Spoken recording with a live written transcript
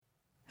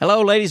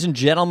Hello, ladies and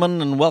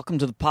gentlemen, and welcome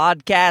to the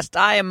podcast.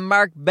 I am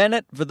Mark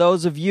Bennett. For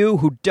those of you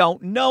who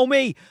don't know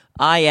me,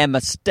 I am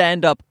a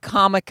stand-up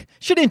comic.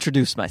 Should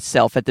introduce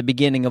myself at the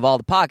beginning of all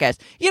the podcasts.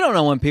 You don't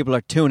know when people are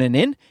tuning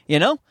in, you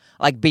know?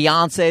 Like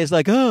Beyonce is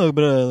like,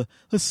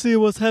 let's see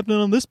what's happening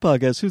on this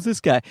podcast. Who's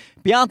this guy?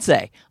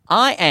 Beyonce.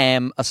 I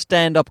am a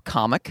stand-up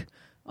comic.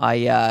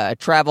 I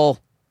travel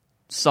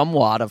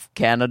somewhat of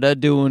Canada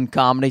doing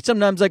comedy.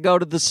 Sometimes I go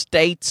to the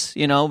States,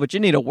 you know, but you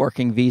need a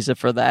working visa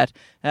for that.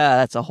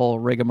 That's a whole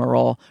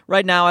rigmarole.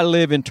 Right now I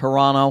live in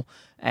Toronto,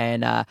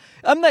 and I'm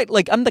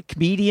the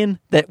comedian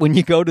that when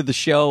you go to the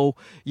show,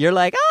 you're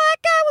like, oh,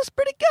 that guy was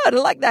pretty good. I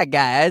like that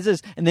guy.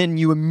 And then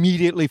you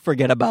immediately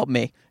forget about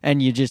me,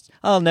 and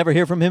I'll never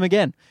hear from him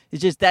again.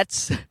 It's just,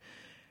 that's...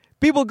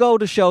 People go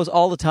to shows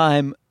all the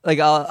time. Like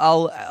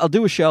I'll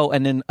do a show,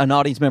 and then an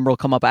audience member will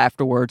come up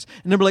afterwards,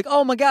 and they'll be like,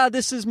 "Oh my God,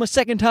 this is my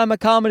second time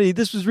at comedy.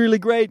 This was really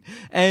great,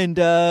 and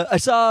I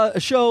saw a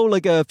show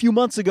like a few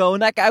months ago,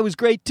 and that guy was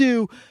great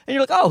too." And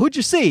you're like, "Oh, who'd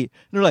you see?" And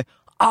they're like,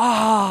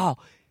 "Oh,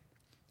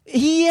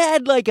 he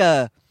had like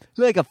a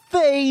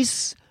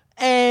face,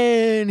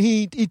 and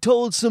he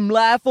told some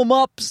laugh 'em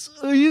ups.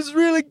 He's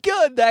really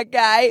good. That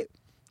guy.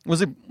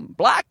 Was he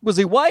black? Was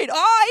he white?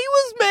 Oh, he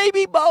was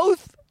maybe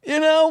both. You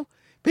know."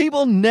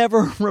 People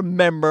never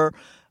remember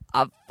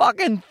a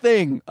fucking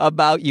thing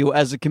about you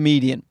as a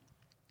comedian.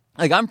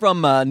 Like, I'm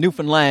from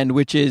Newfoundland,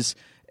 which is,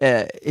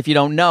 if you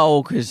don't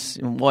know, because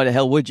why the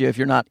hell would you if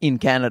you're not in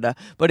Canada?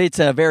 But it's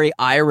a very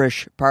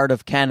Irish part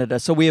of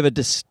Canada, so we have a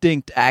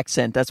distinct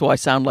accent. That's why I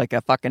sound like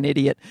a fucking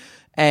idiot.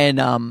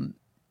 And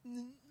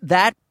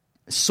that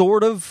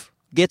sort of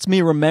gets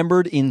me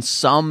remembered in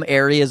some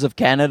areas of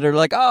Canada.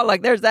 Like, oh,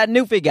 like there's that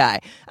Newfie guy.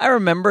 I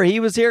remember he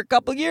was here a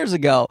couple years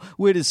ago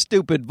with his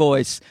stupid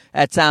voice.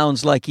 That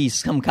sounds like he's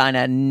some kind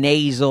of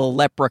nasal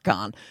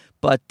leprechaun.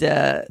 But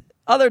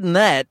other than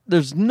that,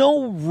 there's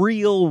no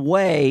real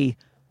way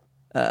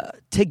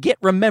to get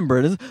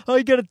remembered. Oh,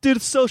 you got to do the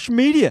social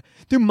media,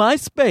 do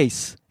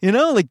MySpace. You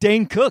know, like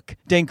Dane Cook.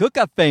 Dane Cook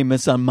got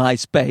famous on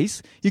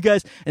MySpace. You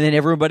guys, and then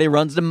everybody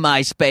runs to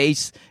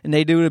MySpace, and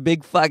they do the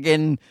big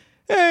fucking,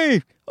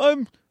 hey,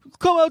 I'm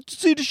come out to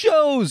see the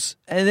shows.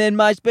 And then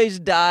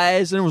MySpace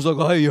dies, and it was like,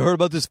 oh, you heard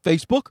about this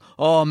Facebook?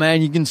 Oh,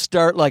 man, you can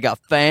start like a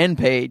fan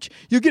page.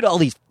 You get all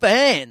these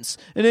fans.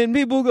 And then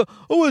people go,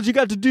 oh, what you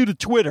got to do to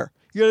Twitter?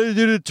 You got to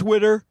do to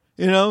Twitter,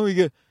 you know?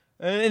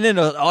 And then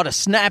the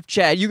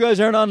Snapchat. You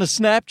guys aren't on the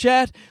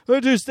Snapchat?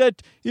 Or just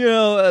that, you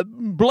know,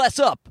 Bless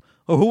Up,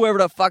 or whoever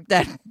the fuck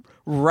that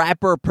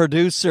rapper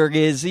producer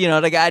is, you know,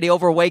 the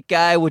overweight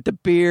guy with the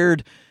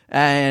beard,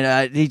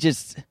 and he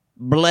just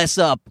Bless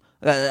Up.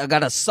 I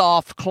got a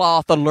soft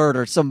cloth alert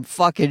or some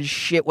fucking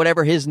shit,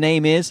 whatever his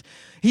name is.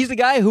 He's the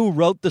guy who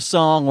wrote the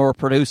song or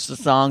produced the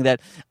song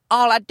that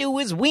all I do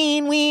is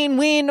win, win,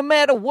 win, no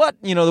matter what.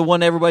 You know, the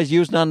one everybody's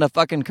using on the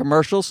fucking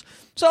commercials.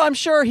 So I'm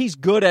sure he's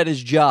good at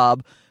his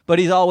job, but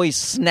he's always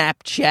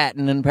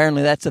Snapchatting, and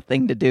apparently that's a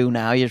thing to do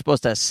now. You're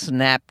supposed to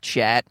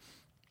Snapchat.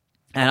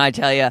 And I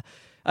tell you,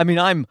 I mean,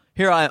 I'm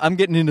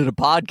getting into the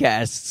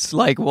podcasts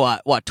like,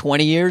 what,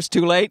 20 years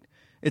too late?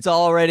 It's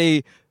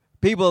already...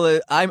 People,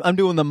 I'm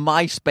doing the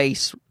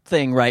MySpace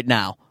thing right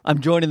now.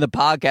 I'm joining the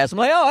podcast. I'm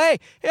like, oh, hey,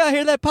 yeah, I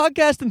hear that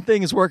podcasting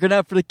thing is working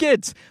out for the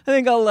kids. I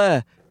think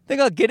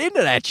I'll get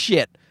into that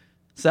shit.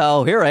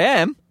 So here I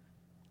am,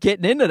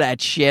 getting into that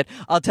shit.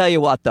 I'll tell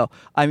you what, though.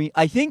 I mean,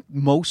 I think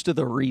most of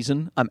the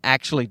reason I'm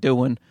actually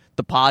doing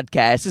the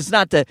podcast is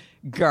not to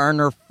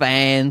garner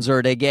fans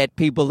or to get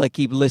people that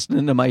keep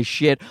listening to my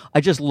shit.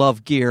 I just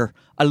love gear.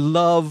 I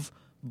love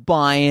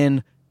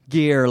buying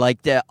gear,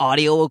 like the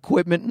audio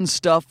equipment and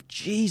stuff.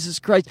 Jesus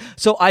Christ.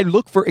 So I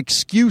look for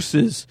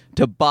excuses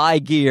to buy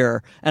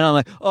gear, and I'm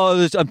like,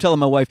 I'm telling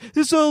my wife,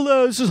 this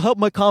will help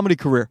my comedy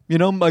career. You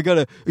know, you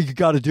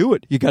gotta do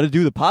it. You gotta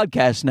do the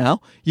podcast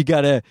now. You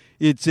gotta,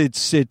 it's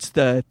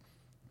the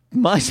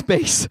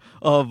MySpace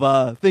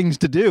of things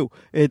to do.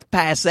 It's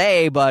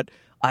passe, but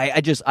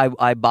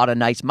I bought a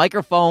nice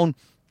microphone.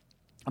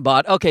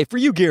 But okay, for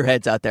you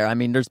gearheads out there, I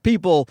mean, there's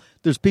people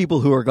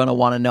who are gonna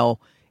want to know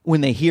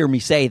when they hear me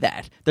say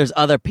that. There's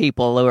other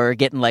people who are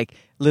getting like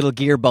little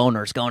gear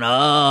boners going,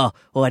 oh,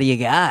 what do you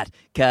got?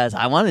 Because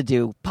I want to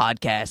do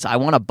podcasts. I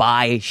want to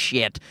buy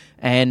shit.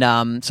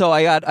 And so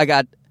I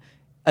got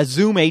a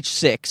Zoom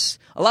H6.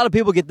 A lot of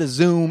people get the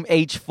Zoom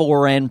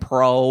H4n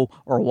Pro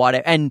or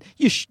whatever. And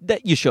you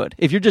should.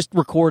 If you're just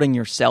recording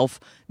yourself,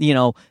 you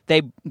know,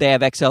 they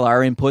have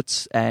XLR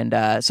inputs.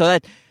 And so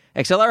that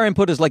XLR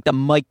input is like the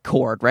mic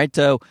cord, right?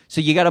 So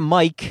you got a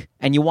mic,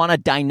 and you want a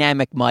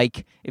dynamic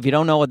mic. If you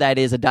don't know what that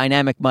is, a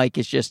dynamic mic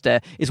is just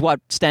is what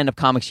stand-up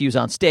comics use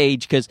on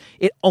stage, because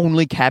it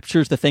only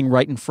captures the thing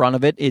right in front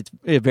of it. It's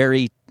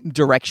very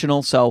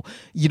directional, so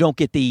you don't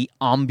get the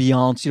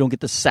ambiance, you don't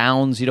get the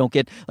sounds, you don't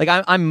get... Like,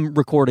 I'm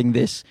recording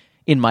this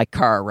in my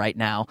car right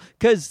now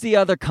because the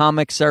other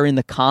comics are in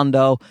the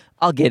condo.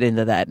 I'll get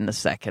into that in a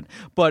second.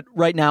 But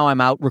right now I'm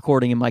out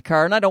recording in my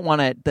car, and I don't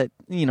want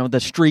the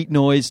street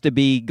noise to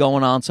be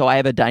going on, so I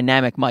have a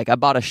dynamic mic. I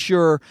bought a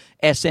Shure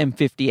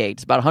SM58.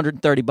 It's about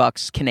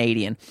 $130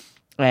 Canadian.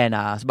 and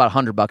it's about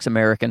 $100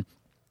 American,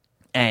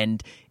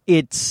 and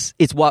it's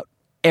what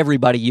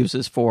everybody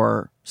uses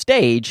for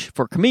stage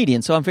for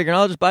comedians. So I'm figuring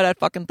I'll just buy that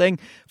fucking thing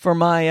for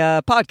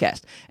my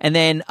podcast, and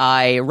then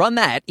I run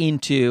that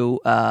into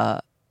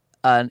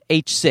an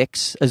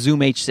H6, a Zoom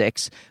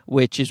H6,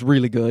 which is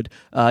really good.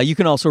 You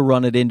can also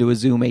run it into a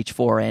Zoom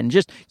H4n.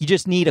 You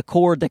just need a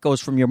cord that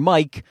goes from your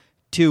mic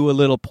to a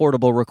little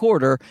portable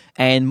recorder,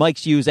 and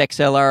mics use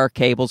XLR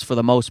cables for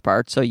the most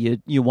part, so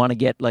you want to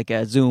get like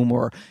a Zoom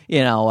or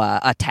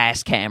a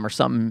Tascam or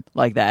something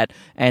like that,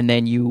 and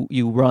then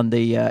you run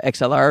the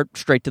XLR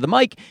straight to the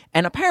mic,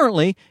 and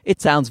apparently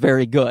it sounds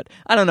very good.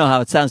 I don't know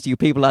how it sounds to you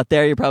people out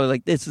there. You're probably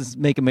like, this is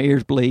making my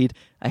ears bleed.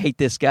 I hate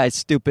this guy's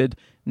stupid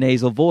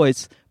nasal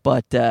voice,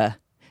 but I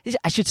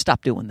should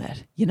stop doing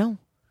that,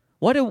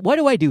 Why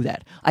do I do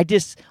that?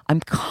 I'm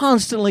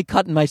constantly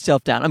cutting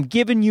myself down. I'm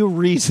giving you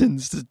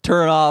reasons to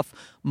turn off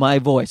my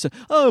voice.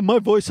 Oh, my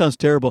voice sounds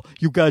terrible.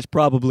 You guys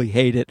probably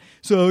hate it.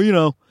 So,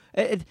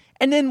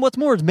 And then what's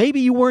more is maybe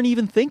you weren't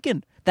even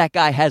thinking that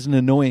guy has an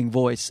annoying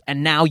voice,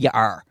 and now you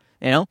are,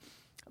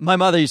 My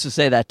mother used to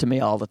say that to me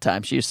all the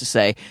time. She used to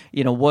say,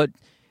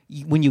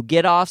 when you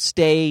get off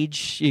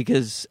stage,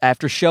 because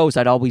after shows,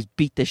 I'd always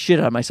beat the shit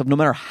out of myself. No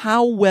matter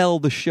how well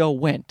the show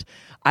went,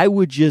 I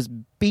would just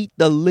beat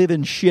the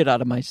living shit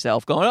out of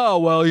myself, going, oh,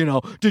 well,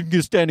 didn't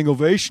get a standing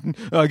ovation.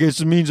 I guess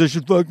it means I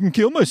should fucking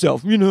kill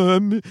myself,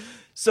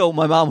 So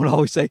my mom would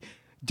always say,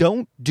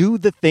 don't do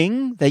the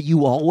thing that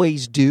you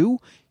always do.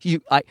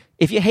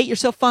 If you hate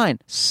yourself, fine.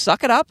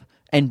 Suck it up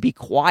and be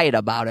quiet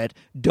about it.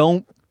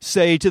 Don't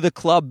say to the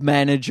club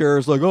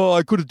managers, like, oh,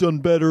 I could have done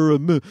better,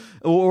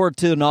 or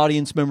to an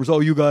audience members, oh,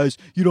 you guys,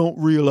 you don't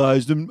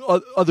realize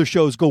other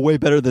shows go way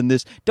better than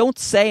this. Don't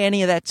say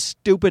any of that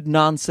stupid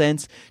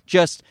nonsense.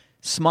 Just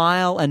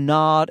smile and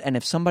nod, and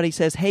if somebody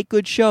says, hey,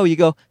 good show, you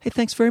go, hey,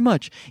 thanks very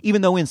much.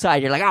 Even though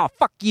inside you're like, oh,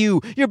 fuck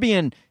you. You're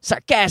being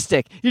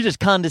sarcastic. You're just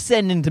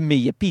condescending to me,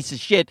 you piece of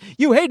shit.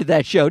 You hated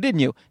that show,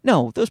 didn't you?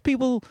 No, those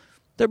people,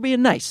 they're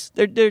being nice.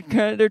 They're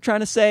trying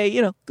to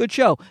say, good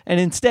show. And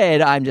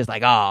instead, I'm just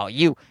like, oh,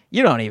 you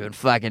don't even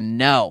fucking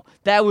know.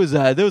 There was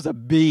a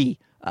B.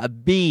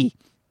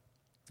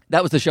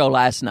 That was the show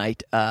last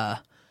night.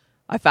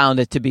 I found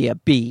it to be a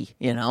B.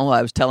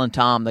 I was telling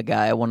Tom,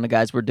 one of the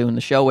guys we're doing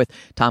the show with,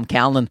 Tom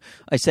Callan.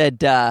 I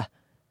said, it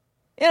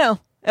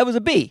was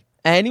a B.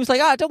 And he was like,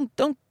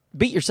 don't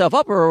beat yourself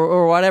up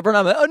or whatever. And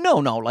I'm like, oh,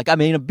 no.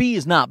 A B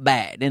is not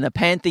bad in the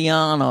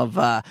pantheon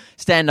of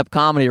stand-up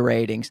comedy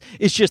ratings.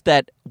 It's just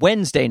that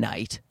Wednesday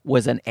night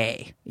was an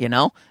A,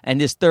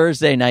 and this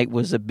Thursday night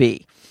was a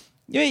B.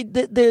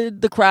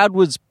 The crowd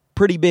was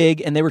pretty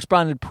big, and they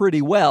responded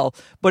pretty well,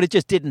 but it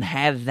just didn't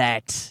have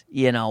that,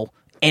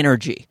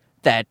 energy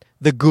that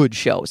the good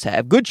shows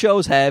have. Good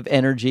shows have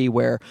energy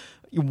where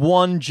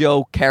one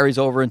joke carries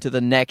over into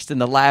the next,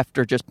 and the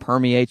laughter just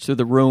permeates through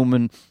the room,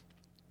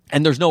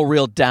 and there's no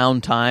real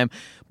downtime.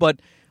 But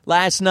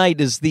last night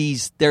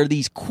there are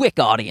these quick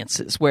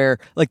audiences where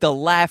they'll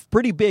laugh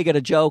pretty big at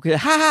a joke, ha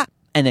ha,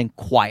 and then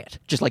quiet,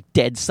 just like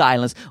dead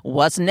silence.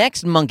 What's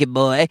next, monkey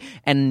boy?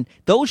 And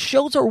those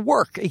shows are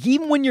work.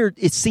 Even when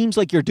it seems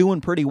like you're doing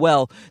pretty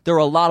well, they're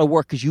a lot of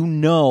work because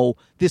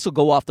this will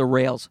go off the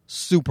rails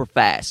super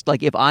fast.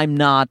 Like if I'm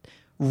not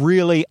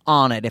really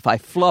on it, if I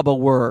flub a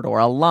word or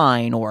a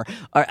line or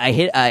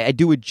I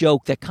do a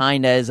joke that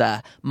kind of is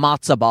a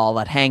matzo ball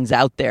that hangs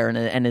out there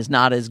and is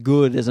not as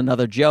good as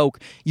another joke,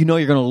 you're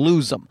going to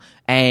lose them.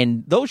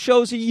 And those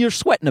shows, you're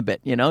sweating a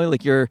bit,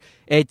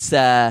 those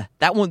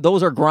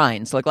are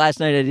grinds. Like last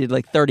night I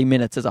did 30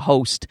 minutes as a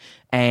host,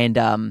 and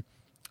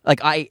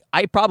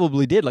I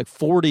probably did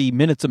 40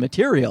 minutes of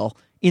material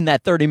in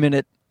that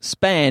 30-minute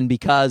span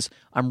because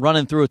I'm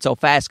running through it so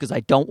fast because I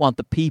don't want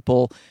the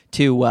people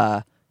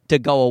to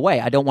go away.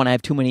 I don't want to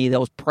have too many of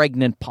those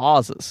pregnant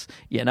pauses,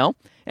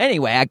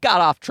 Anyway, I got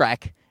off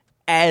track,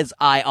 as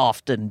I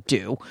often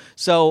do.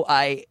 So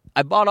I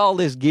bought all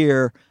this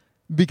gear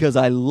because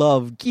I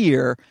love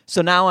gear.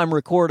 So now I'm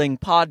recording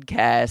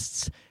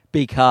podcasts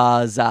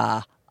because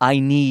I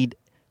need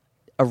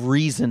a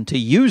reason to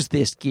use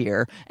this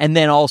gear. And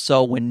then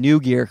also when new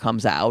gear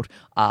comes out,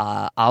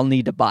 I'll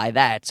need to buy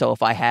that. So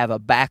if I have a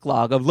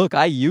backlog of, look,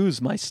 I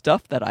use my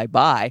stuff that I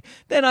buy,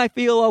 then I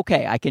feel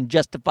okay. I can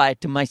justify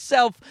it to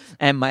myself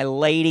and my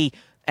lady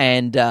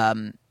and,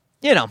 and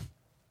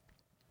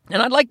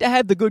I'd like to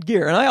have the good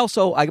gear. And I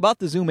bought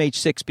the Zoom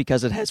H6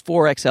 because it has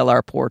 4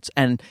 XLR ports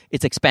and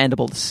it's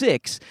expandable to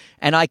 6.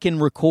 And I can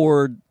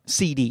record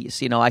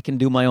CDs. I can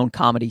do my own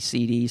comedy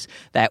CDs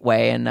that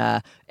way.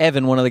 And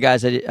Evan, one of the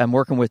guys that I'm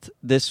working with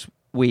this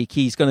week,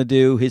 he's going to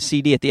do his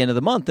CD at the end of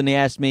the month. And he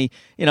asked me,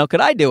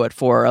 could I do it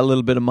for a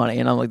little bit of money?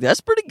 And I'm like,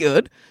 that's pretty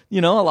good.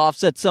 I'll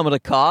offset some of the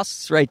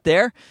costs right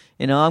there.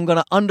 I'm going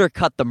to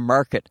undercut the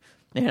market.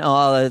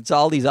 It's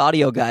all these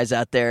audio guys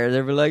out there.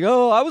 They're like,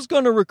 oh, I was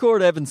going to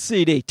record Evan's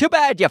CD. Too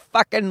bad, you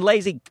fucking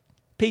lazy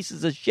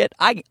pieces of shit.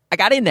 I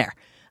got in there.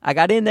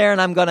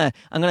 And I'm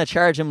gonna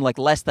charge him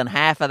less than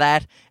half of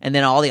that. And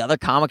then all the other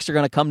comics are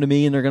gonna come to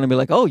me and they're gonna be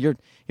like, oh, you're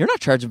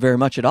not charging very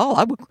much at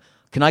all.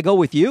 Can I go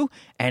with you?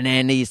 And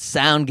then these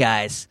sound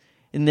guys,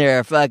 in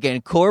their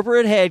fucking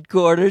corporate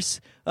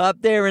headquarters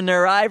up there in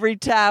their ivory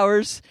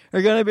towers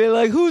are going to be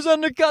like, who's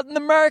undercutting the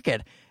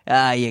market?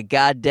 You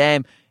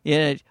goddamn,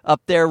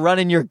 up there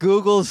running your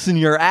Googles and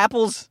your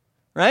Apples,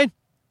 right?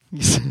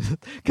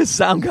 Because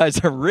sound guys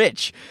are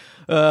rich.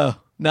 Now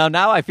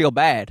I feel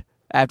bad.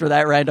 After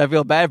that rant, I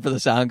feel bad for the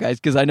sound guys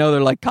because I know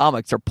they're like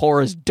comics. They're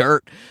poor as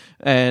dirt.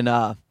 And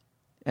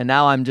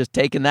now I'm just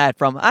taking that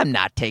from them. I'm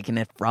not taking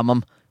it from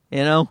them,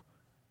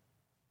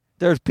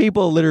 There's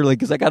people literally,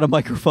 because I got a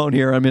microphone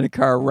here, I'm in a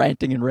car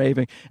ranting and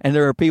raving, and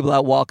there are people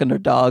out walking their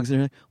dogs,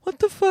 and they're like, what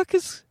the fuck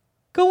is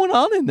going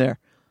on in there?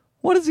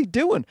 What is he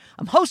doing?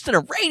 I'm hosting a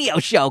radio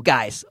show,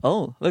 guys.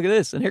 Oh, look at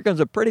this. And here comes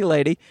a pretty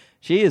lady.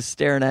 She is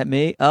staring at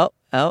me. Oh,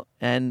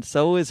 and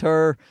so is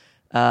her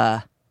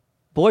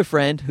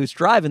boyfriend who's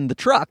driving the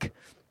truck.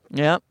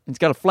 Yeah, he's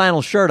got a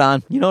flannel shirt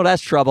on. You know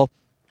that's trouble.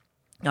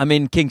 I'm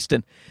in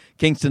Kingston,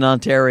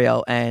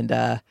 Ontario,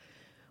 and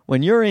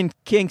when you're in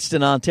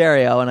Kingston,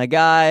 Ontario, and a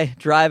guy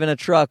driving a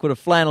truck with a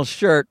flannel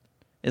shirt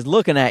is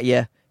looking at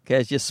you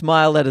because you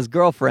smiled at his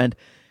girlfriend,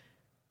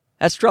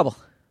 that's trouble.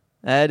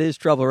 That is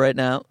trouble right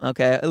now.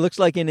 Okay, it looks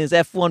like in his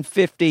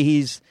F-150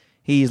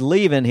 he's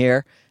leaving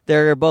here.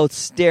 They're both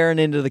staring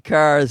into the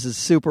car. This is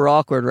super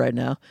awkward right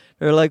now.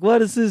 They're like,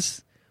 what's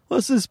this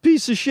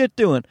piece of shit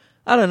doing?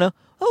 I don't know.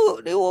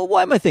 Oh, well,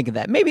 why am I thinking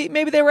that? Maybe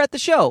they were at the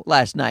show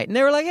last night, and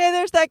they were like, hey,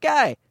 there's that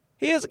guy.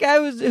 He is a guy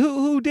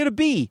who did a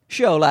B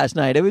show last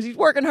night. He's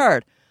working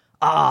hard.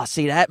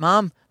 See that,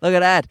 Mom? Look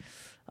at that.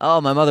 Oh,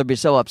 my mother would be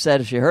so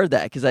upset if she heard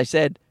that because I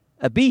said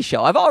a B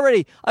show. I've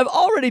already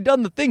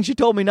done the things you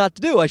told me not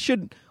to do. I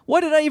shouldn't. Why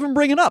did I even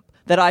bring it up?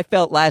 That I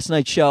felt last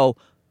night's show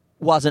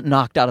wasn't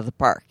knocked out of the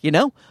park.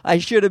 I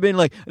should have been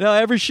like, no,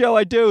 every show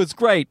I do is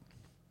great.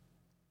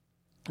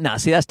 Now,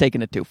 see, that's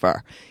taking it too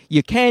far.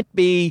 You can't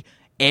be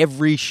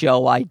every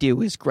show I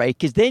do is great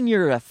because then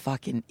you're a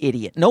fucking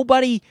idiot. No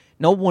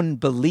one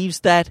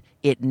believes that.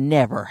 It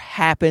never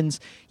happens.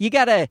 You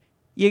gotta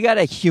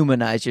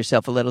humanize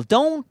yourself a little.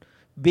 Don't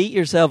beat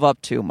yourself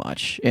up too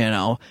much,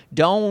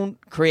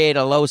 Don't create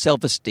a low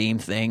self-esteem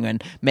thing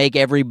and make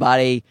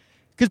everybody...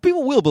 Because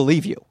people will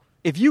believe you.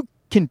 If you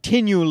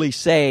continually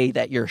say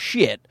that you're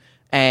shit,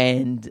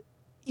 and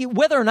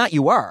whether or not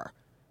you are,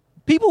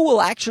 people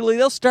will actually...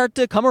 They'll start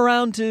to come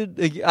around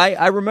to...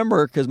 I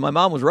remember, because my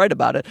mom was right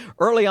about it,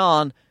 early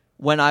on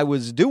when I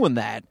was doing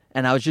that,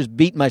 and I was just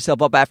beating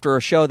myself up after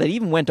a show that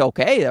even went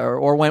okay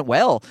or went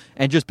well,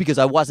 and just because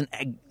I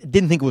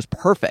didn't think it was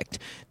perfect,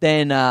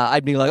 then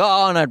I'd be like,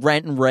 and I'd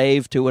rant and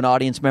rave to an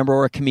audience member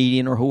or a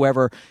comedian or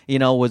whoever,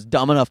 was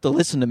dumb enough to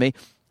listen to me,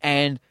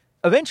 and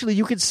eventually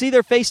you could see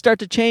their face start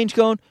to change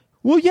going,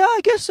 well, yeah, I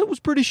guess it was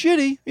pretty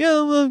shitty.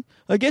 Yeah,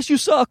 I guess you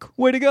suck.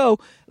 Way to go.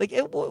 Like,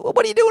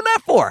 what are you doing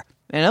that for?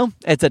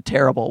 It's a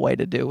terrible way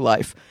to do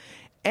life.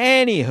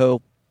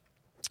 Anywho,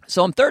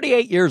 so I'm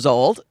 38 years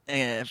old,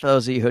 for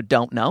those of you who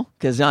don't know,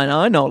 because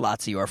I know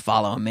lots of you are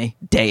following me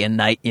day and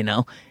night,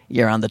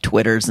 You're on the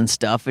Twitters and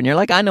stuff, and you're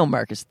like, I know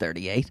Mark is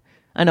 38.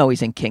 I know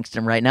he's in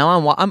Kingston right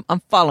now. I'm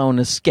following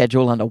his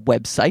schedule on the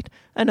website.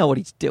 I know what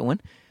he's doing.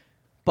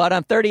 But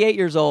I'm 38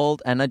 years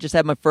old, and I just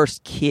had my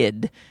first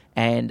kid,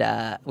 and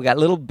we got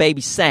little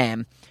baby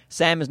Sam.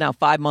 Sam is now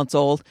 5 months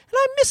old, and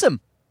I miss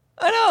him.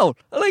 I know.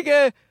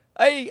 Like,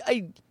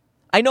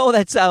 I know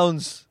that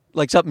sounds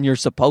like something you're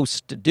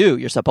supposed to do.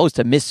 You're supposed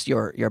to miss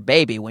your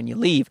baby when you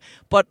leave.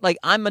 But, like,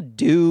 I'm a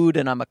dude,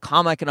 and I'm a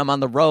comic, and I'm on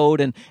the road,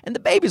 and the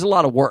baby's a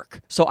lot of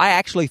work. So I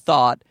actually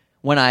thought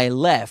when I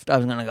left, I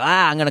was going to go,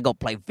 I'm going to go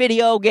play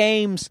video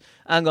games.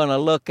 I'm going to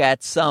look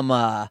at some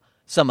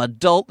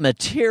adult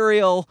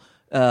material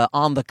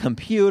on the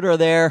computer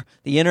there.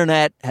 The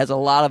internet has a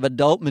lot of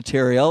adult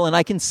material, and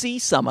I can see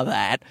some of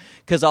that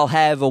because I'll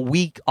have a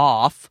week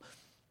off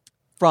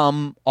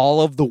from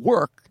all of the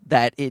work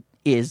that it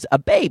is a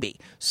baby.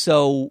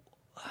 So,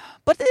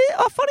 but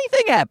a funny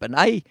thing happened.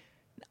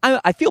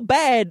 I feel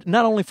bad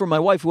not only for my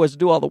wife who has to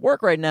do all the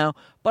work right now,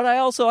 but I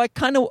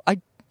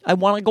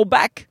want to go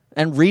back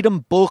and read him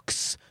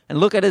books and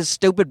look at his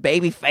stupid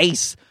baby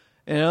face,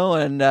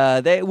 and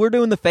we're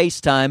doing the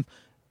FaceTime.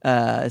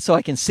 So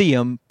I can see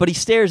him, but he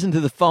stares into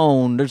the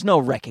phone. There's no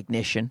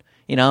recognition,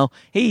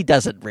 He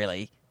doesn't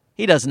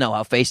know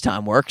how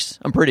FaceTime works.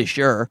 I'm pretty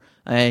sure.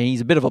 He's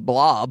a bit of a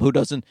blob he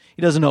doesn't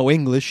know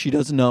English. He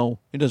doesn't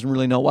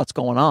really know what's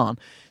going on.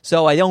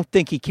 So I don't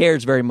think he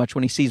cares very much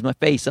when he sees my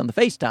face on the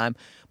FaceTime.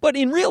 But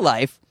in real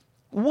life,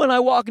 when I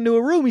walk into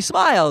a room, he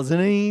smiles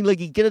and he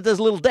does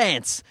a little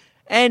dance,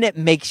 and it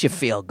makes you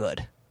feel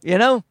good,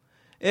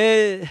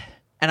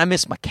 And I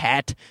miss my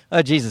cat.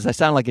 Oh, Jesus, I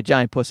sound like a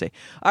giant pussy.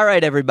 All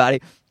right,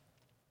 everybody.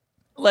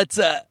 Let's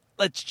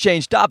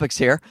change topics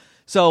here.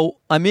 So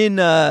I'm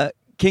in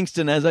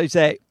Kingston, as I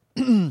say.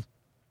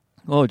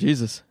 Oh,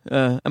 Jesus.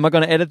 Am I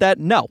going to edit that?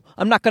 No,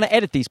 I'm not going to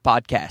edit these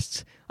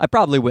podcasts. I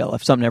probably will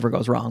if something ever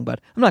goes wrong, but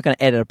I'm not going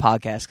to edit a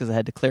podcast because I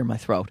had to clear my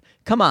throat.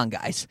 Come on,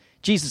 guys.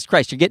 Jesus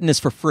Christ, you're getting this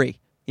for free.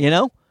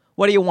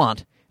 What do you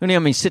want? You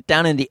want me to sit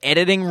down in the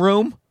editing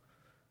room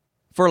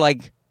for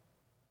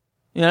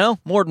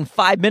more than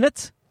 5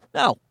 minutes?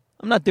 No,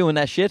 I'm not doing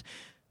that shit.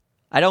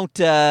 I don't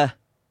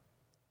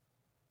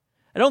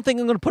I don't think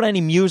I'm going to put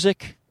any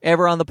music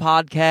ever on the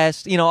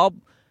podcast,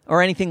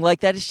 or anything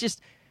like that. It's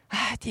just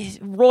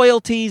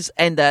royalties,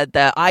 and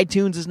the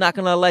iTunes is not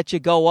going to let you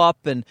go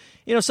up. And,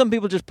 some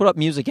people just put up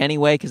music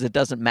anyway because it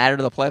doesn't matter.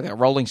 They'll play like a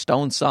Rolling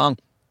Stones song,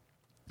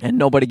 and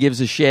nobody gives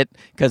a shit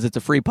because it's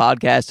a free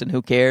podcast and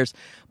who cares.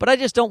 But I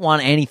just don't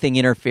want anything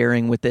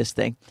interfering with this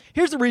thing.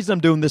 Here's the reason I'm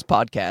doing this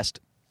podcast,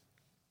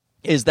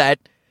 is that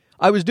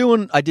I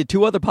did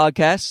 2 other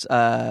podcasts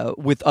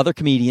with other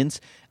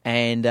comedians,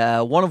 and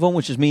one of them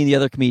was just me and the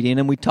other comedian,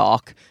 and we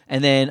talk.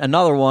 And then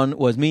another one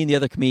was me and the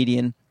other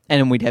comedian, and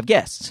then we'd have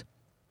guests.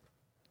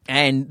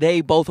 And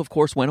they both, of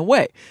course, went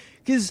away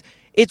because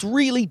it's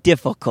really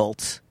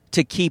difficult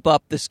to keep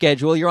up the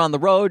schedule. You're on the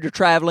road, you're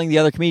traveling, the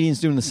other comedian's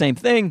doing the same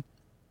thing.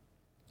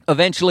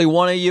 Eventually,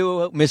 one of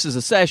you misses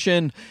a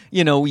session.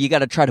 You got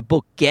to try to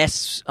book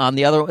guests on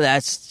the other.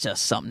 That's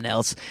just something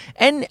else.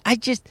 And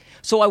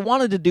so I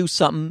wanted to do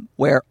something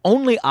where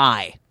only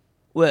I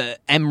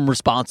am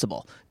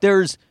responsible.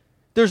 There's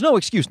no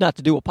excuse not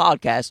to do a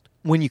podcast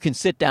when you can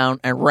sit down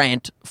and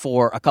rant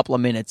for a couple of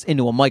minutes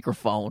into a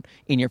microphone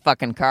in your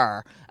fucking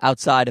car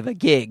outside of a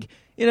gig.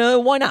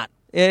 Why not?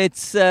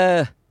 It's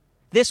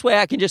this way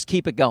I can just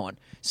keep it going.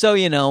 So,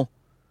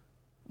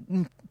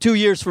 2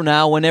 years from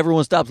now, when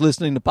everyone stops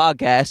listening to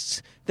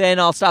podcasts, then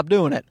I'll stop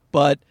doing it.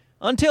 But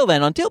until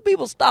then, until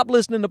people stop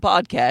listening to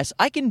podcasts,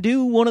 I can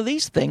do one of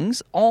these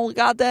things all the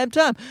goddamn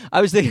time.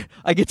 I was thinking,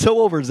 I get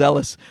so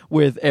overzealous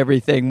with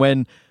everything.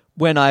 When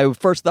I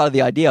first thought of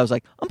the idea, I was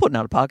like, I'm putting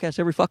out a podcast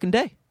every fucking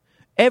day.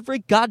 Every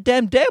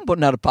goddamn day I'm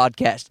putting out a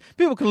podcast.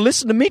 People can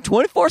listen to me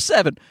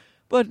 24/7.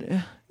 But,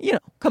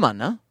 come on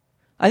now.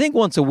 I think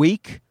once a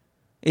week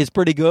is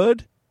pretty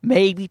good.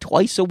 Maybe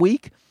twice a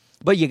week.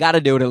 But you got to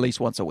do it at least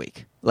once a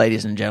week,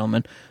 ladies and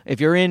gentlemen. If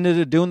you're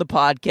into doing the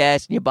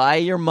podcast and you buy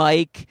your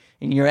mic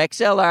and your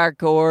XLR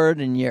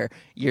cord and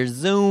your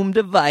Zoom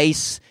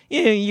device,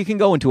 you can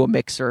go into a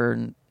mixer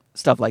and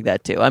stuff like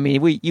that too. I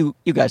mean, you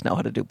guys know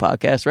how to do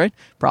podcasts, right?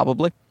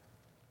 Probably.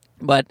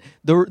 But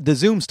the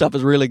Zoom stuff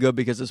is really good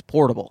because it's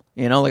portable.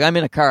 Like I'm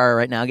in a car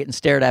right now getting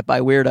stared at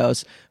by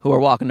weirdos who are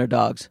walking their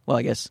dogs. Well,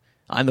 I guess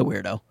I'm the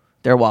weirdo.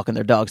 They're walking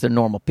their dogs. They're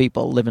normal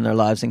people living their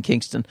lives in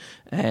Kingston.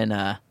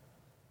 And,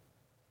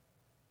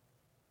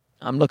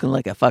 I'm looking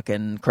like a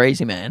fucking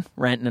crazy man,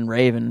 ranting and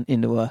raving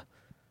into a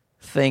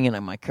thing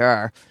in my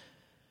car.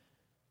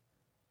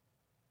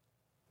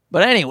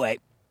 But anyway,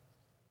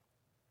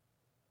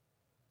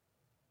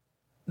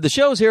 the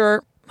shows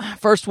here,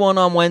 first one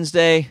on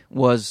Wednesday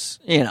was,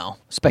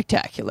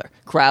 spectacular.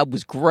 Crowd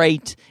was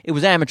great. It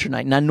was amateur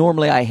night. Now,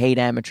 normally I hate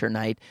amateur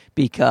night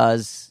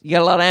because you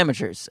got a lot of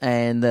amateurs,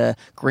 and the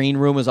green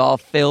room is all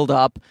filled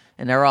up,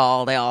 and they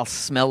all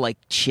smell like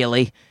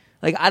chili.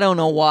 Like, I don't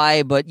know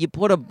why, but you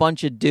put a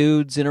bunch of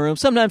dudes in a room.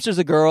 Sometimes there's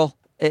a girl.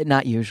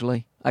 Not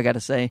usually, I got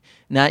to say.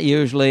 Not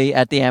usually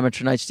at the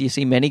amateur nights do you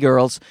see many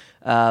girls.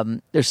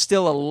 There's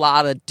still a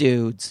lot of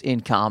dudes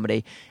in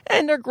comedy.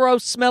 And they're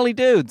gross, smelly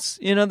dudes.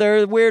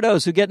 They're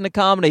weirdos who get into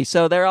comedy.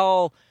 So they're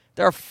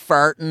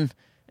farting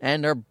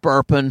and they're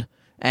burping.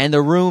 And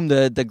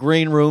the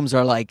green rooms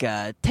are like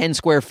 10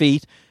 square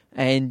feet.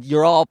 And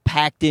you're all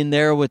packed in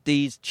there with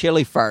these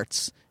chili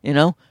farts,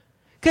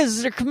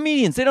 Because they're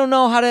comedians. They don't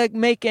know how to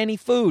make any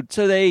food.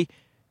 So they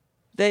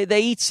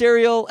eat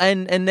cereal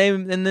and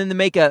then they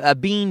make a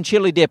bean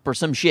chili dip or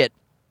some shit.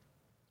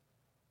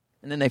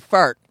 And then they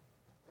fart.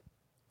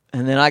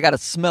 And then I got to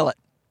smell it.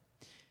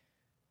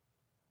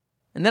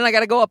 And then I got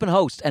to go up and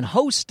host. And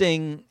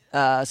hosting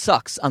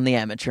sucks on the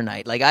amateur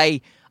night. Like I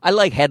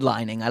like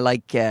headlining. I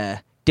like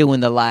doing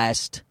the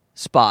last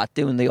spot,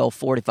 doing the old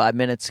 45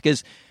 minutes.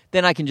 Because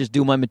then I can just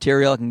do my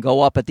material. I can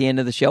go up at the end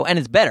of the show. And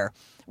it's better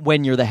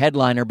when you're the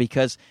headliner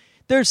because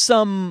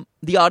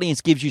the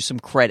audience gives you some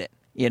credit,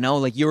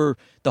 like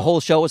the whole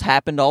show has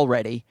happened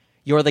already.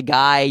 You're the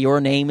guy, your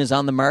name is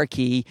on the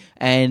marquee,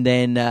 and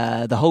then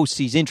the host,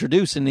 he's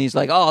introducing, and he's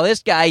like, oh,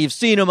 this guy, you've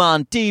seen him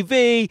on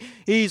TV.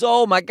 He's,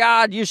 oh my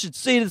God, you should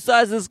see the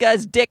size of this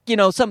guy's dick,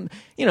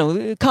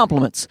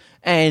 compliments.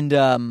 And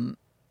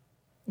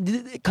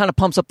it kind of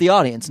pumps up the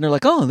audience, and they're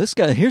like, oh, this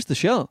guy, here's the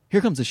show.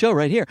 Here comes the show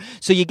right here.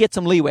 So you get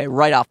some leeway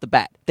right off the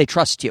bat. They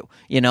trust you,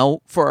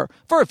 for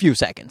a few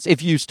seconds.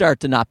 If you start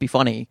to not be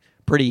funny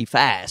pretty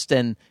fast,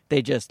 and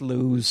they just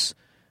lose.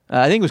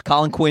 I think it was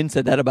Colin Quinn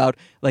said that about,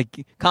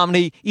 like,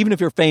 comedy, even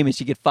if you're famous,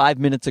 you get 5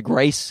 minutes of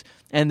grace.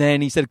 And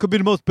then he said, it could be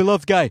the most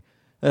beloved guy.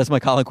 That's my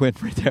Colin Quinn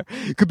right there.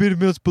 It could be the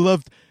most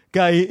beloved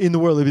guy in the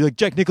world. It'd be like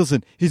Jack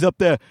Nicholson. He's up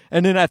there.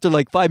 And then after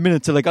like 5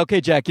 minutes, they're like, okay,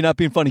 Jack, you're not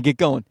being funny. Get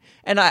going.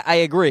 And I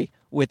agree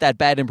with that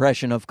bad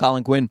impression of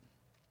Colin Quinn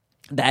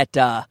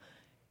that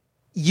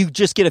you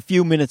just get a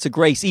few minutes of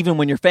grace even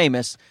when you're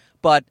famous,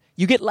 but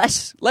you get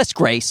less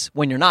grace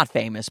when you're not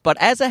famous. But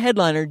as a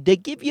headliner, they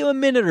give you a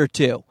minute or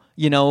two,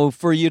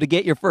 for you to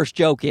get your first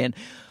joke in.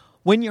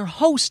 When you're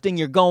hosting,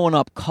 you're going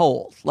up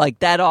cold. Like,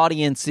 that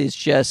audience is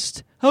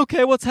just,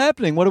 okay, what's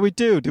happening? What do we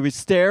do? Do we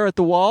stare at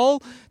the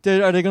wall?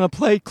 Are they going to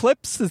play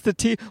clips?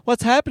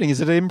 What's happening? Is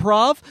it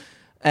improv?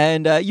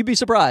 And you'd be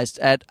surprised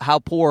at how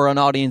poor an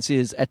audience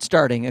is at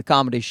starting a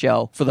comedy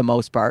show for the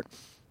most part.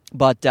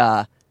 But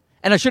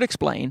and I should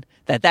explain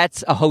that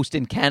that's a host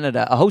in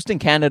Canada. A host in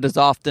Canada is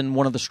often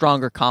one of the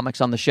stronger comics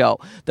on the show.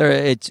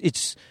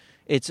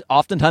 It's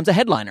oftentimes a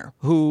headliner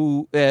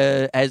who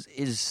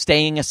is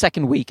staying a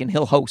second week, and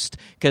he'll host,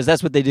 because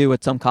that's what they do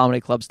at some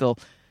comedy clubs.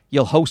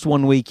 You'll host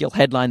one week, you'll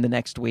headline the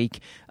next week,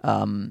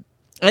 and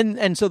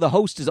so the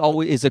host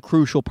is a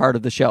crucial part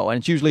of the show, and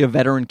it's usually a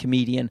veteran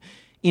comedian.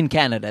 In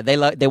Canada,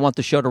 they want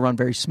the show to run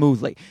very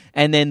smoothly.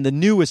 And then the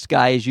newest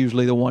guy is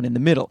usually the one in the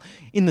middle.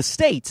 In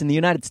the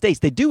United States,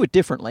 they do it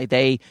differently.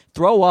 They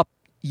throw up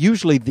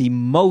usually the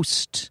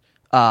most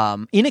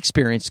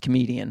inexperienced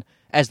comedian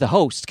as the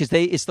host, because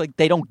it's like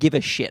they don't give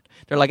a shit.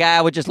 They're like,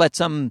 we'll just let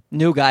some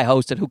new guy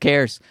host it. Who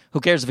cares?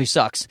 Who cares if he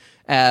sucks?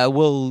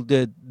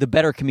 The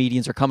better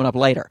comedians are coming up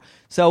later.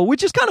 So,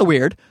 which is kind of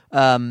weird.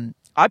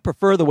 I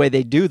prefer the way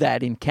they do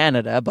that in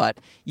Canada, but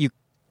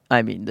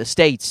the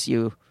States,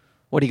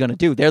 what are you going to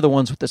do? They're the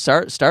ones with the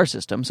star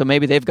system, so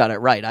maybe they've got it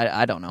right.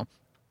 I don't know.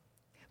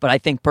 But I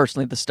think,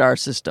 personally, the star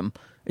system,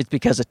 it's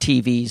because of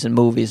TVs and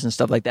movies and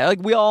stuff like that. Like,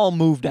 we all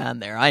moved on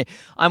there.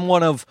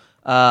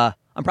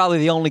 I'm probably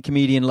the only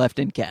comedian left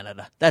in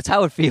Canada. That's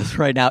how it feels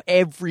right now.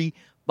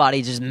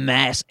 Everybody just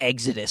mass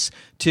exodus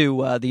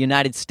to the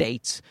United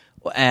States,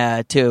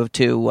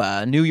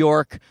 to New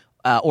York,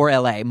 or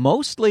L.A.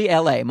 Mostly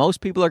L.A.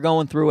 Most people are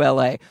going through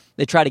L.A.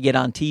 They try to get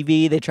on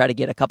TV. They try to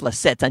get a couple of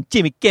sets on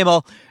Jimmy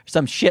Kimmel,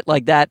 some shit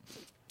like that.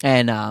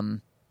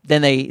 And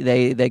then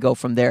they go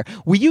from there.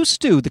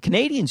 The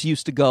Canadians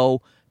used to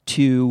go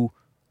to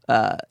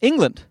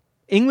England.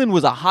 England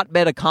was a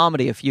hotbed of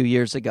comedy a few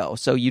years ago.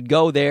 So you'd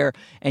go there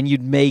and you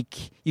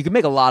could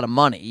make a lot of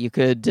money. You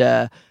could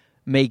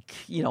make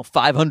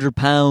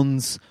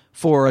 £500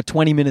 for a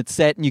 20-minute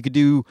set, and you could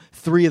do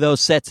 3 of those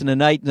sets in a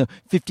night, and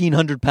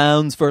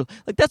 £1,500 for,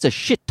 like, that's a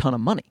shit ton of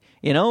money.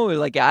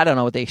 Like, I don't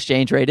know what the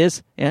exchange rate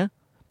is, yeah,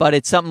 but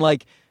it's something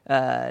like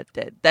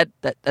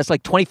that's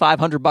like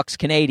 $2,500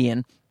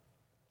 Canadian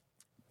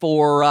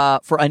for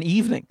an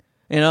evening.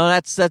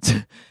 That's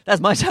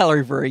my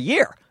salary for a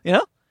year.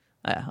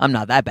 I'm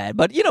not that bad,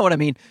 but you know what I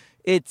mean.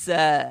 It's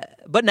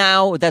but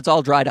now that's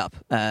all dried up.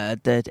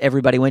 That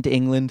everybody went to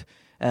England.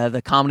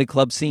 The comedy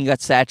club scene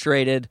got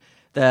saturated.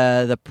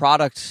 The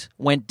product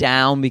went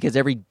down because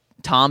every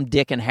Tom,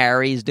 Dick, and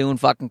Harry is doing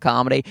fucking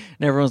comedy,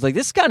 and everyone's like,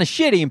 "This is kind of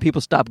shitty," and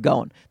people stopped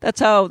going. That's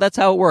how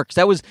it works.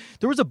 There was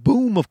a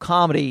boom of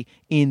comedy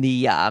in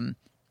the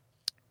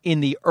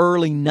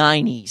early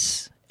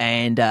 '90s,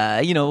 and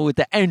with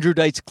the Andrew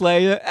Dice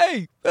Clay,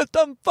 hey, that's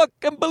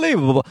fucking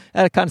believable.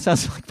 That kind of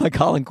sounds like my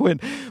Colin Quinn,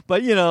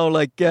 but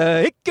like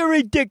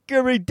Hickory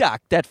Dickory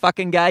Dock, that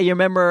fucking guy. You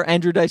remember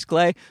Andrew Dice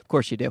Clay? Of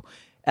course you do.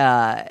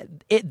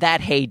 That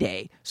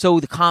heyday. So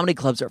the comedy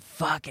clubs are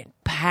fucking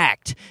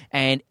packed,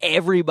 and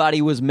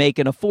everybody was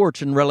making a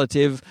fortune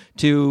relative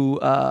to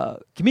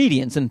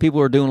comedians, and people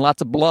were doing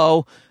lots of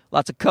blow,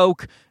 lots of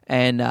coke,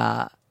 and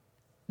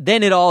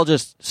then it all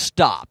just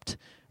stopped,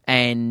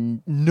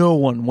 and no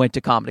one went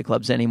to comedy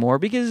clubs anymore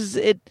because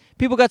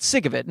people got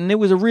sick of it, and it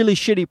was a really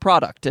shitty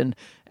product, and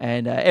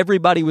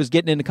everybody was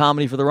getting into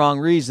comedy for the wrong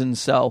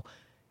reasons. So,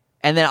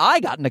 and then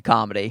I got into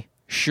comedy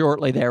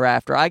shortly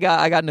thereafter. I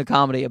got into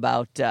comedy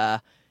about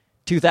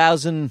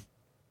 2000,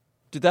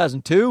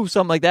 2002,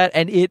 something like that,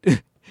 and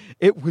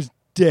it was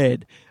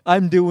dead.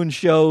 I'm doing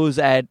shows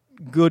at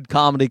good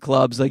comedy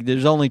clubs. Like,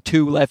 there's only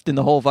 2 left in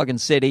the whole fucking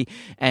city,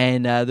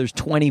 and there's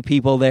 20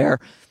 people there.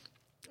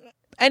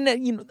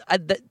 And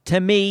to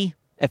me,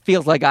 it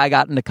feels like I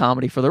got into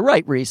comedy for the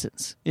right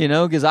reasons,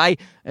 because I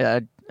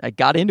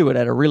got into it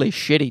at a really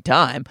shitty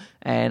time,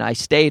 and I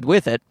stayed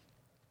with it.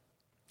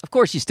 Of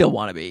course, you still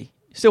want to be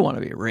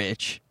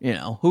rich,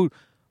 Who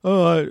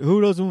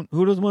doesn't want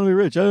to be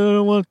rich? I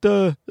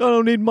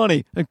don't need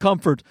money and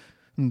comfort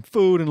and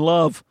food and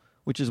love,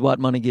 which is what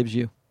money gives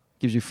you.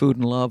 Gives you food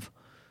and love.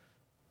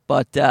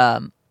 But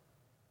and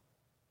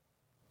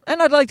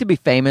I'd like to be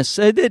famous.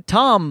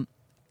 Tom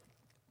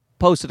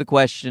posted a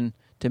question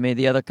to me,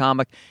 the other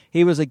comic.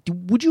 He was like,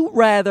 "Would you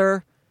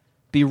rather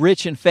be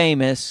rich and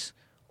famous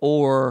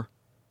or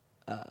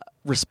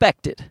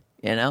respected?"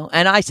 And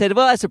I said,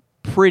 "Well, that's a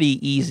pretty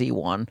easy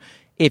one."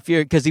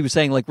 Because he was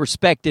saying, like,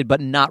 respected but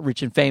not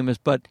rich and famous,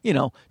 but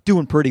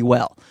doing pretty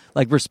well,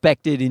 like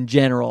respected in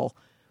general.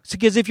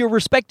 Because if you're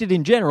respected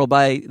in general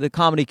by the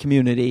comedy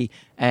community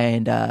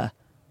and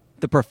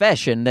the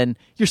profession, then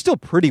you're still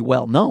pretty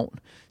well known.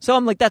 So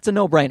I'm like, that's a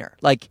no-brainer.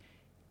 Like,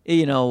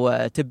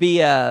 to be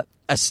a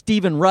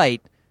Stephen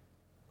Wright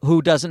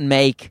who doesn't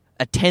make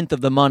a tenth of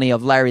the money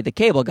of Larry the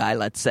Cable Guy,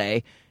 let's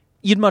say,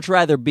 you'd much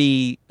rather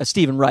be a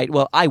Stephen Wright.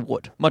 Well, I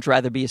would much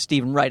rather be a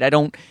Stephen Wright.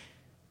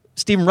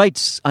 Stephen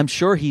Wright's, I'm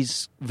sure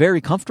he's very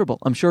comfortable.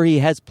 I'm sure he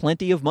has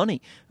plenty of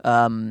money,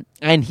 and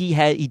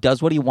he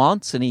does what he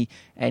wants, and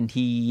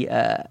he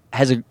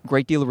has a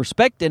great deal of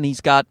respect, and he's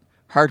got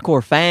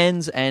hardcore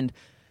fans, and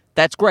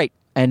that's great.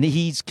 And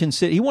he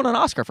won an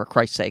Oscar, for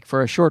Christ's sake,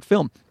 for a short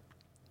film.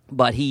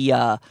 But he,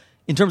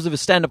 in terms of his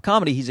stand-up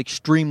comedy, he's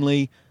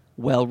extremely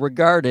well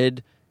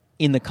regarded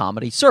in the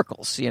comedy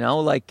circles.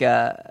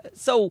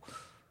 So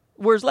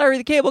Whereas Larry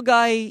the Cable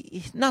Guy,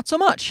 not so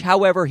much.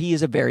 However, he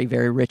is a very,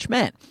 very rich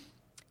man.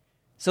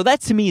 So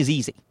that to me is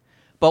easy.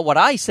 But what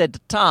I said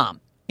to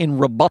Tom in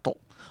rebuttal,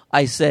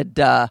 I said,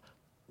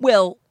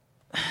 well,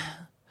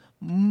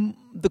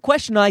 the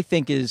question I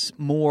think is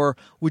more,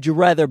 would you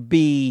rather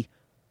be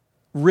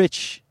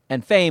rich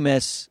and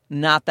famous,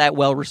 not that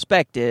well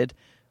respected,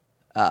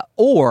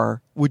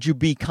 or would you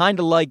be kind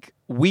of like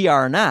we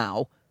are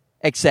now,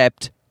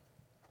 except,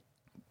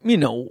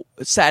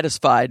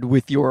 satisfied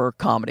with your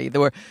comedy?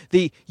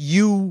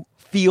 You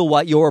feel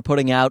what you're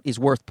putting out is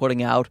worth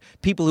putting out.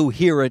 People who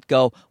hear it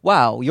go,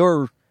 wow,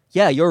 you're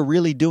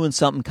really doing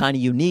something kind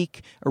of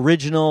unique,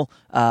 original,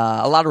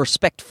 a lot of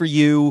respect for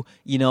you,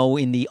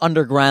 in the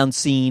underground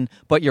scene,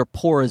 but you're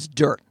poor as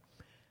dirt.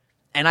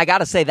 And I got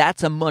to say,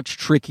 that's a much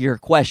trickier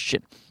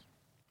question.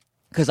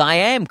 Because I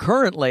am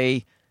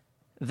currently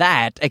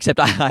that, except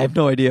I have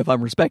no idea if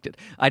I'm respected.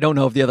 I don't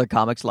know if the other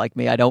comics like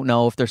me. I don't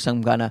know if there's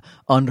some kind of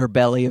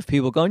underbelly of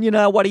people going,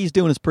 what he's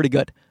doing is pretty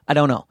good. I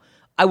don't know.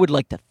 I would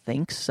like to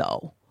think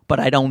so, but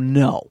I don't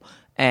know.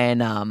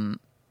 And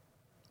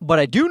but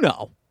I do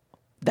know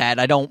that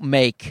I don't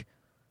make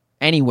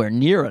anywhere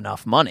near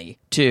enough money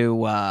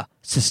to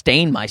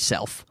sustain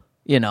myself,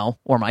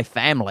 or my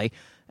family.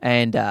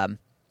 And I'm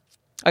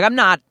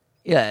not.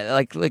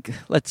 Yeah,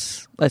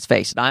 let's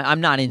face it. I'm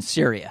not in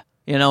Syria.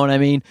 You know what I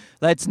mean?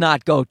 Let's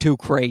not go too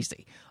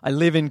crazy. I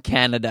live in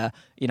Canada.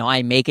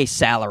 I make a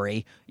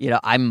salary.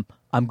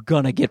 I'm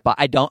gonna get by.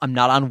 I'm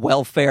not on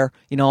welfare.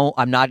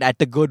 I'm not at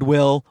the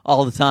Goodwill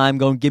all the time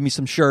going, give me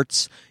some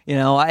shirts.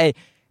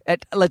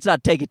 Let's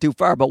not take it too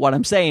far. But what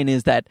I'm saying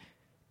is that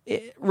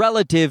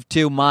relative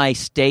to my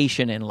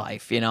station in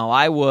life,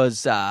 I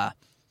was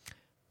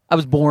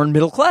born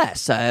middle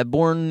class.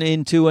 Born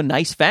into a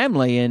nice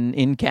family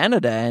in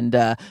Canada,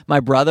 and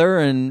my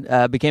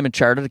brother became a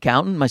chartered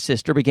accountant. My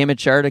sister became a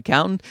chartered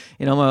accountant.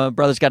 My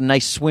brother's got a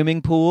nice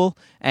swimming pool,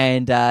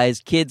 and his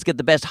kids get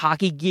the best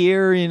hockey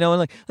gear.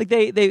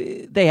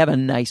 They have a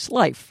nice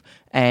life.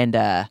 And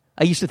I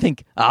used to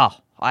think, oh,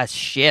 that's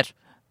shit.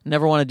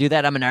 Never want to do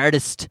that. I'm an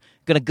artist.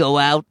 Gonna go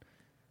out,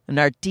 an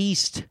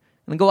artiste.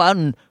 I'm gonna go out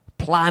and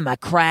apply my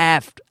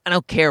craft. I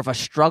don't care if I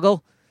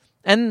struggle.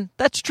 And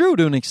that's true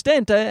to an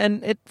extent,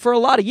 and it for a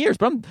lot of years.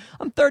 But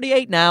I'm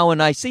 38 now,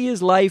 and I see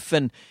his life,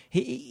 and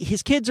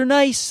his kids are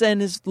nice,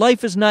 and his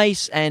life is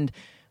nice. And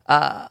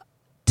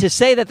to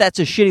say that that's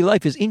a shitty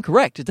life is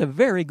incorrect. It's a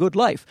very good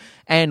life.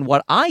 And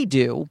what I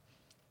do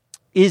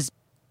is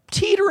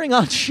teetering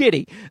on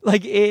shitty.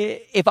 Like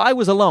if I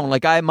was alone,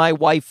 my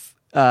wife,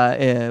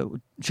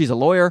 she's a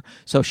lawyer,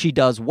 so she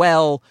does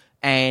well.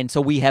 And so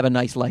we have a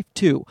nice life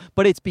too,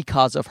 but it's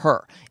because of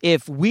her.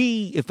 If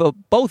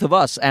both of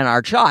us and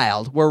our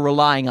child were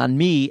relying on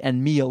me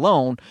and me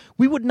alone,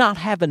 we would not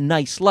have a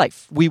nice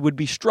life. We would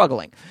be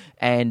struggling.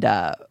 And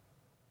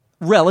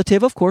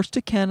relative, of course,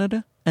 to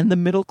Canada and the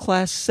middle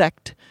class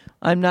sect.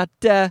 I'm not,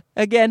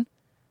 again,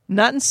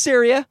 not in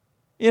Syria.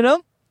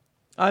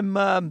 I'm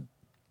in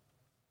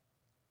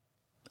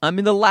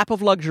the lap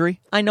of luxury.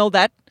 I know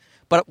that,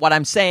 but what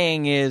I'm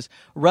saying is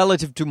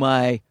relative to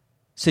my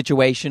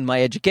situation,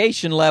 my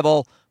education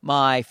level,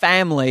 my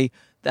family,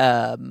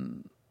 I'd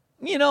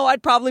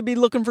probably be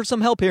looking for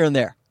some help here and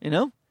there,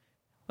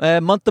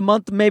 month to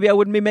month, maybe I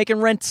wouldn't be making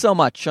rent so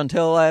much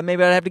until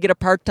maybe I'd have to get a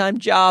part-time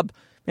job.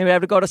 Maybe I'd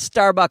have to go to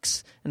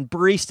Starbucks and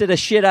barista the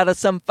shit out of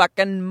some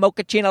fucking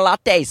mochaccino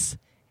lattes,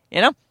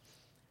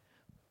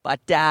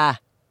 But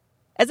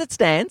as it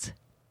stands,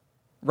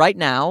 right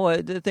now,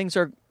 things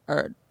are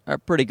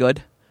pretty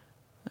good.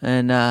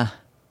 And,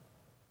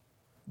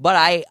 but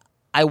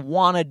I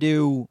want to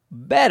do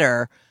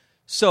better.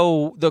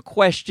 So the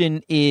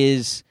question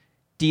is,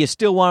 do you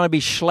still want to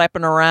be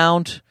schlepping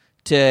around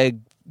to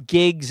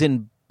gigs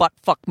in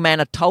buttfuck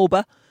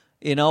Manitoba,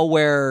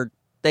 where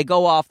they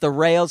go off the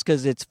rails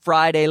because it's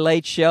Friday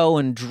late show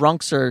and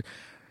drunks are,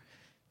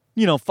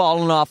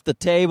 falling off the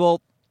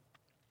table?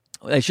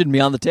 They shouldn't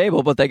be on the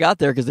table, but they got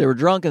there because they were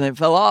drunk and they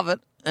fell off it.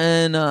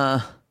 And,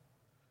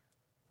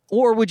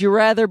 or would you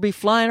rather be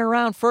flying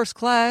around first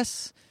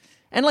class?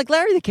 And like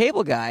Larry the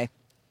Cable Guy,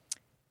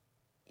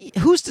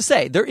 who's to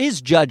say? There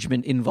is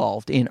judgment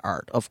involved in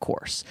art, of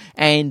course.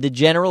 And the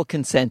general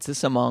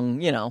consensus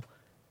among,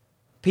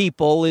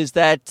 people is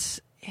that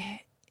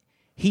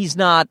he's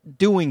not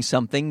doing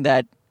something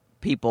that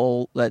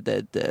people,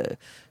 the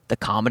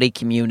comedy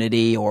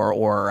community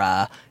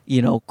or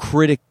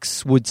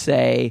critics would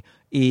say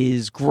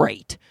is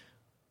great.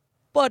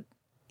 But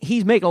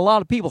he's making a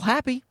lot of people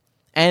happy.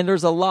 And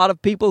there's a lot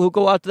of people who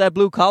go out to that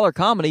blue-collar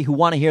comedy who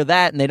want to hear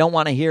that, and they don't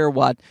want to hear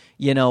what,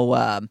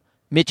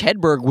 Mitch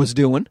Hedberg was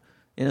doing.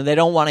 They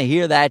don't want to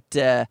hear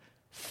that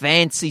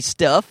fancy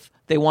stuff.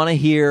 They want to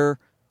hear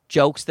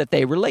jokes that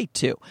they relate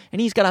to.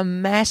 And he's got a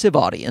massive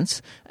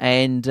audience.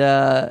 And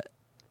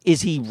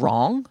is he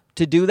wrong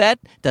to do that?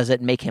 Does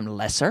it make him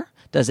lesser?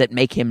 Does it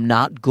make him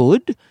not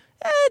good?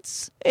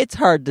 It's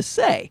hard to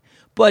say.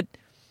 But,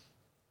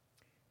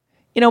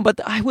 but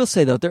I will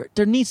say, though,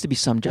 there needs to be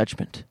some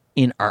judgment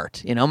in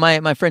art.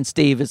 My friend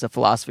Steve is a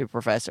philosophy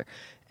professor.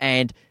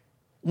 And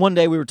one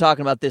day we were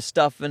talking about this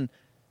stuff, and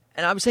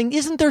And I was saying,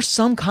 isn't there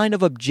some kind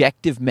of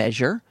objective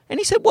measure? And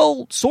he said,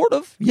 well, sort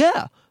of,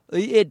 yeah.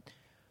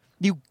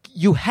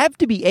 You have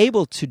to be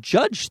able to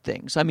judge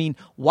things. I mean,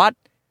 why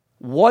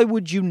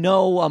would you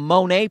know a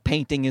Monet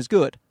painting is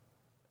good?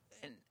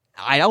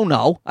 I don't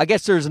know. I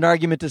guess there's an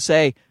argument to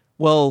say,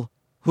 well,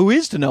 who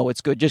is to know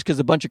it's good? Just because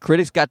a bunch of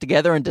critics got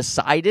together and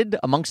decided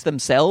amongst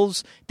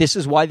themselves this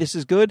is why this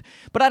is good?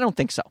 But I don't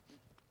think so.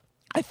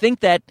 I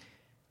think that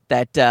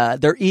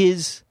there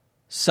is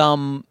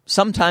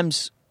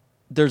sometimes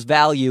there's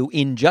value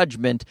in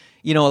judgment.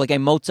 You know, like a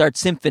Mozart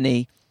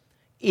symphony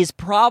is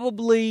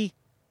probably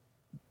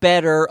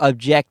better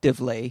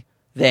objectively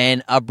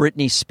than a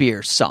Britney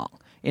Spears song.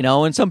 You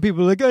know, and some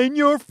people are like, in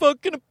your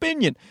fucking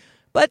opinion.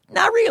 But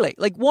not really.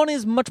 Like, one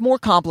is much more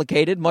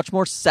complicated, much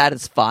more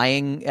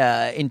satisfying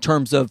in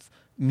terms of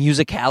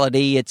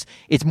musicality.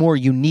 It's more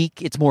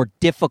unique. It's more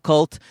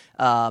difficult.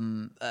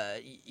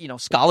 You know,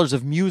 scholars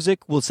of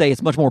music will say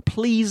it's much more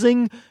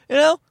pleasing, you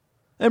know.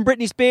 And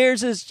Britney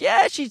Spears is,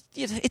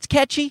 it's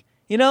catchy,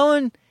 you know,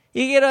 and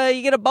you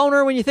get a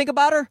boner when you think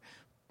about her.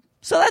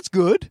 So that's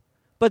good.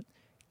 But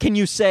can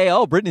you say,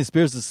 oh, Britney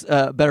Spears is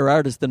a better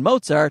artist than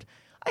Mozart?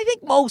 I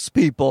think most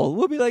people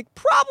will be like,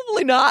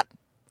 probably not.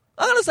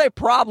 I'm going to say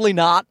probably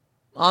not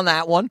on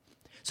that one.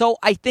 So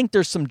I think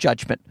there's some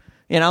judgment,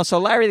 you know. So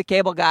Larry the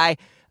Cable Guy,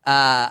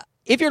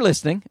 if you're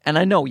listening, and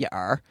I know you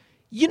are,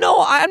 you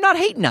know I'm not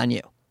hating on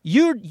you.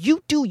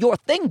 You do your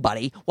thing,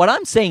 buddy. What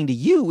I'm saying to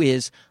you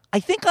is I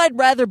think I'd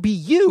rather be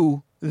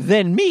you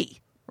than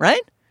me,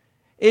 right?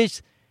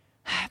 It's,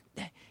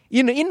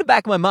 you know, in the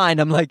back of my mind,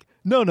 I'm like,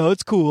 no,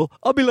 it's cool.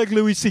 I'll be like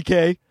Louis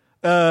C.K.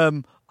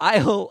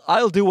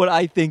 I'll do what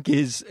I think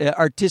is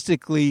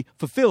artistically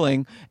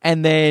fulfilling,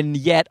 and then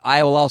yet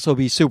I will also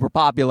be super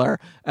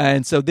popular.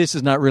 And so this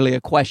is not really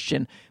a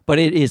question, but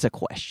it is a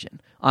question.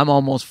 I'm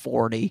almost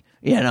 40,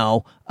 you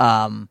know.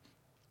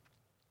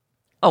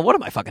 What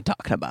am I fucking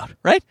talking about,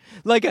 right?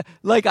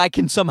 Like I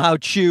can somehow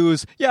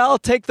choose. Yeah, I'll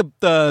take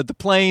the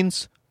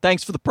planes.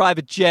 Thanks for the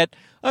private jet.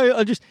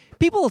 I just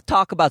people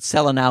talk about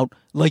selling out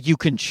like you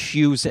can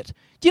choose it.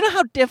 Do you know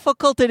how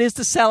difficult it is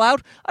to sell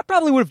out? I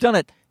probably would have done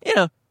it,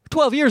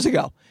 12 years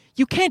ago.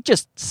 You can't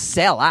just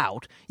sell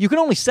out. You can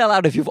only sell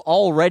out if you've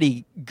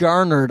already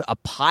garnered a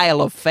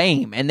pile of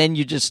fame, and then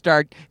you just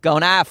start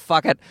going,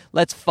 fuck it,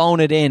 let's phone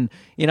it in.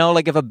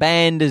 Like if a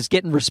band is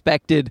getting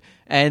respected,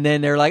 and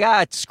then they're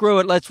like, screw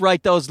it, let's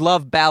write those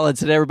love ballads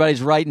that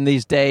everybody's writing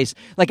these days,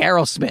 like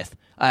Aerosmith.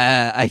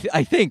 I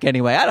think,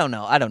 anyway. I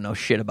don't know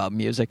shit about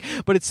music,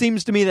 but it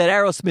seems to me that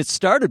Aerosmith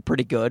started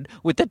pretty good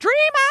with the Dream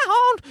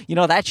I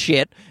Owned, that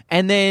shit,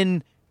 and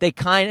then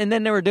and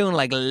then they were doing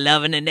like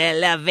Lovin' an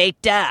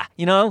Elevator,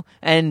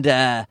 and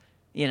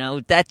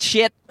that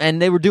shit,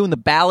 and they were doing the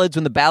ballads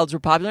when the ballads were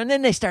popular, and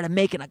then they started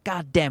making a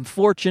goddamn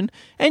fortune,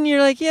 and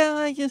you're like,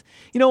 I guess,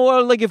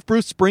 or like if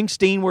Bruce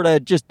Springsteen were to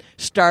just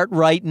start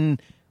writing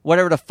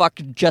whatever the fuck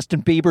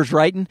Justin Bieber's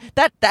writing,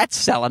 that's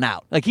selling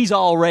out. Like he's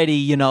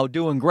already,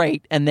 doing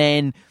great, and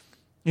then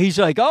he's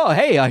like, oh,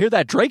 hey, I hear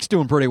that Drake's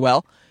doing pretty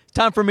well. It's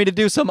time for me to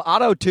do some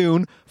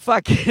auto-tune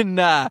fucking...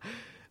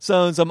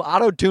 some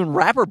auto-tune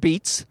rapper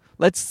beats.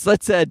 Let's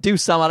do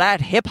some of that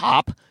hip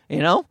hop.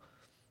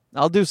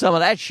 I'll do some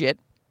of that shit.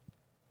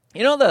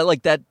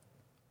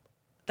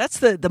 That's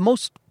the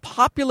most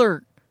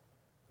popular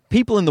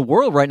people in the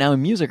world right now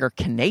in music are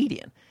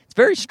Canadian. It's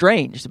very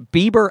strange.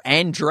 Bieber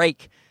and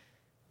Drake,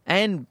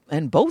 and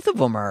both of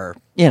them are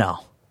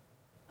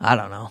I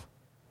don't know.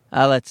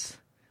 Let's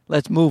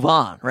move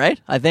on, right?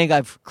 I think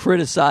I've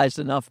criticized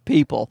enough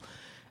people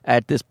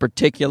at this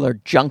particular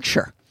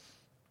juncture.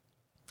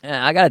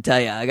 Yeah, I gotta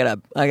tell you, I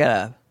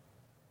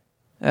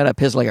gotta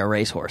piss like a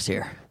racehorse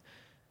here.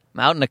 I'm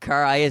out in the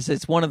car.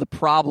 It's one of the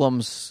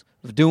problems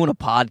of doing a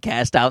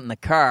podcast out in the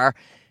car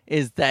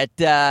is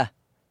that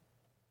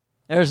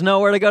there's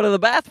nowhere to go to the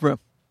bathroom.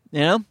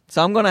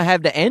 So I'm gonna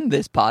have to end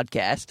this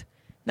podcast.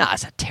 Nah,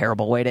 it's a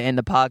terrible way to end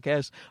the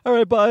podcast. All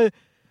right, bye.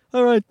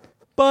 All right,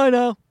 bye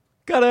now.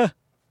 Gotta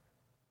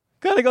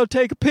go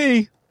take a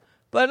pee.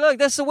 But look,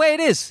 that's the way it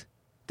is.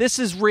 This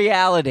is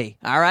reality.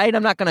 All right,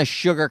 I'm not gonna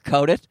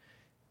sugarcoat it.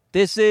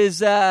 This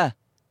is,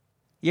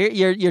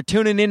 you're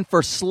tuning in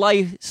for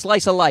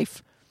slice of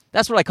life.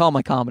 That's what I call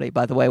my comedy,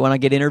 by the way, when I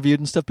get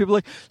interviewed and stuff. People are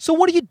like, so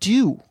what do you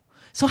do?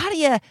 So how do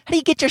you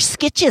get your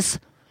sketches?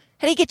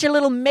 How do you get your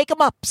little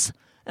make-em-ups?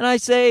 And I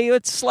say,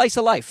 it's slice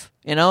of life,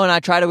 and I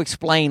try to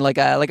explain like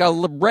a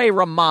Ray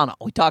Romano.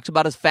 He talks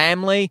about his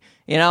family,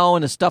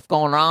 and the stuff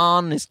going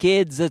on, and his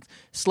kids. It's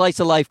slice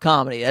of life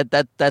comedy.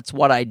 That's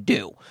what I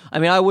do. I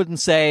mean, I wouldn't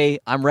say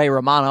I'm Ray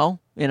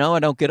Romano, I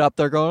don't get up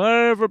there going,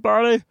 hey,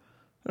 everybody.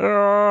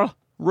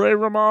 Ray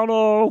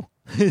Romano.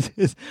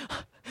 This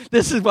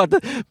is what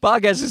the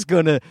podcast is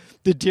going to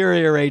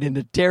deteriorate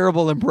into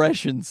terrible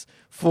impressions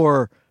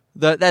for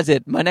that's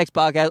it. My next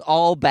podcast,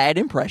 all bad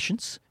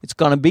impressions. It's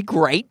going to be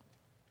great.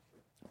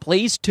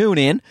 Please tune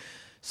in.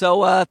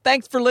 So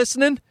thanks for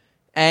listening,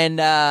 and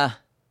I'll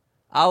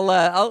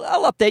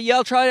update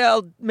you.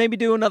 I'll maybe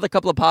do another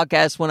couple of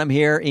podcasts when I'm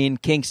here in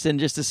Kingston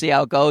just to see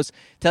how it goes.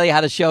 Tell you how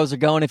the shows are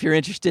going if you're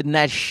interested in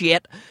that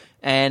shit.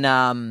 And,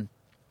 all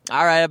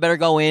right, I better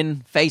go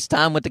in,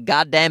 FaceTime with the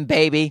goddamn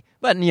baby.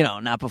 But,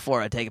 not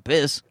before I take a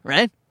piss,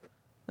 right?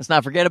 Let's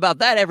not forget about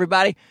that,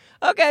 everybody.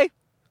 Okay,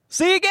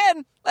 see you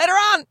again later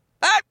on.